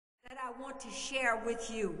I want to share with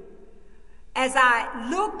you. As I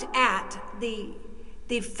looked at the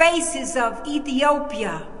faces of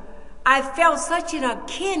Ethiopia, I felt such a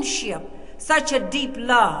kinship, such a deep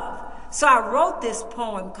love. So I wrote this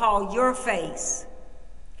poem called Your Face.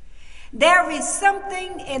 There is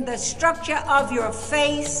something in the structure of your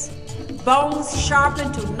face, bones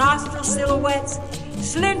sharpened to nostril silhouettes,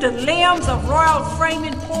 slender limbs of royal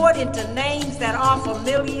framing poured into names that are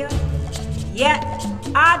familiar. Yet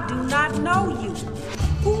I do not know you.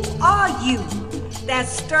 Who are you that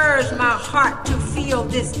stirs my heart to feel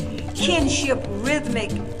this kinship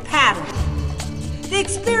rhythmic pattern? The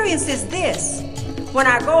experience is this. When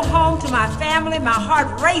I go home to my family, my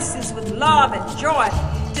heart races with love and joy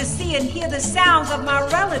to see and hear the sounds of my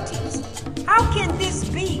relatives. How can this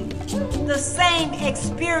be the same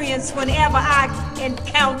experience whenever I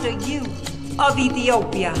encounter you of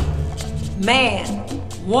Ethiopia? Man,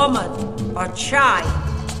 woman, or child,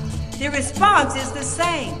 the response is the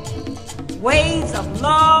same. Waves of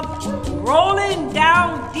love rolling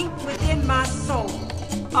down deep within my soul,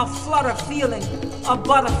 a flutter feeling of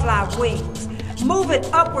butterfly wings, moving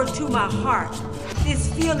upward to my heart.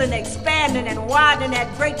 This feeling expanding and widening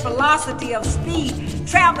at great velocity of speed,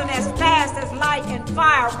 traveling as fast as light and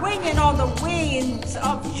fire, winging on the wings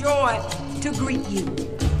of joy to greet you.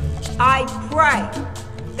 I pray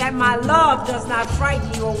that my love does not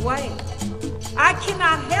frighten you away. I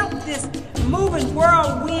cannot help this moving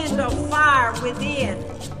whirlwind of fire within.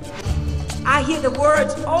 I hear the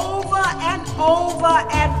words over and over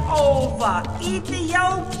and over.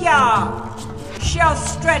 Ethiopia shall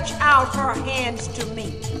stretch out her hands to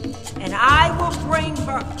me, and I will bring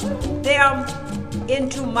them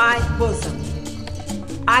into my bosom.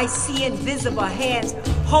 I see invisible hands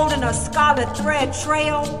holding a scarlet thread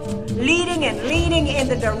trail, leading and leaning in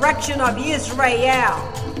the direction of Israel.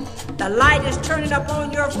 The light is turning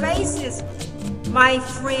upon your faces, my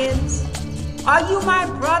friends. Are you my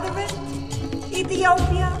brethren,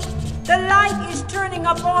 Ethiopia? The light is turning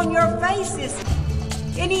upon your faces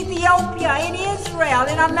in Ethiopia, in Israel,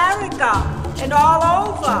 in America, and all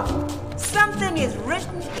over. Something is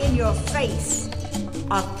written in your face.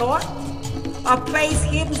 A thought, a place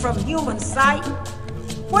hidden from human sight.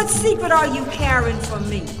 What secret are you carrying from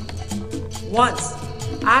me? Once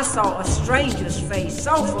I saw a stranger's face,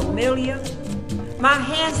 so familiar. My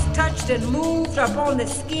hands touched and moved upon the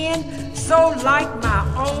skin, so like my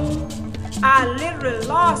own. I literally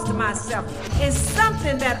lost myself in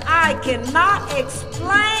something that I cannot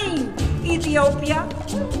explain, Ethiopia.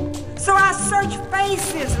 So I searched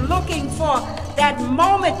faces looking for that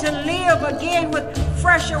moment to live again with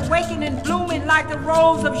fresh awakening blooming like the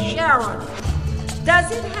rose of Sharon.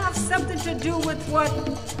 Does it have something to do with what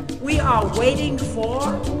we are waiting for?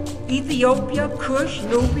 Ethiopia, Kush,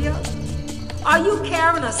 Nubia? Are you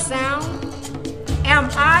carrying a sound? Am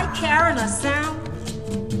I carrying a sound?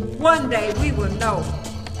 One day we will know,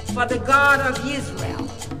 for the God of Israel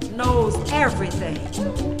knows everything.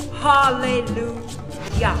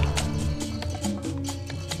 Hallelujah.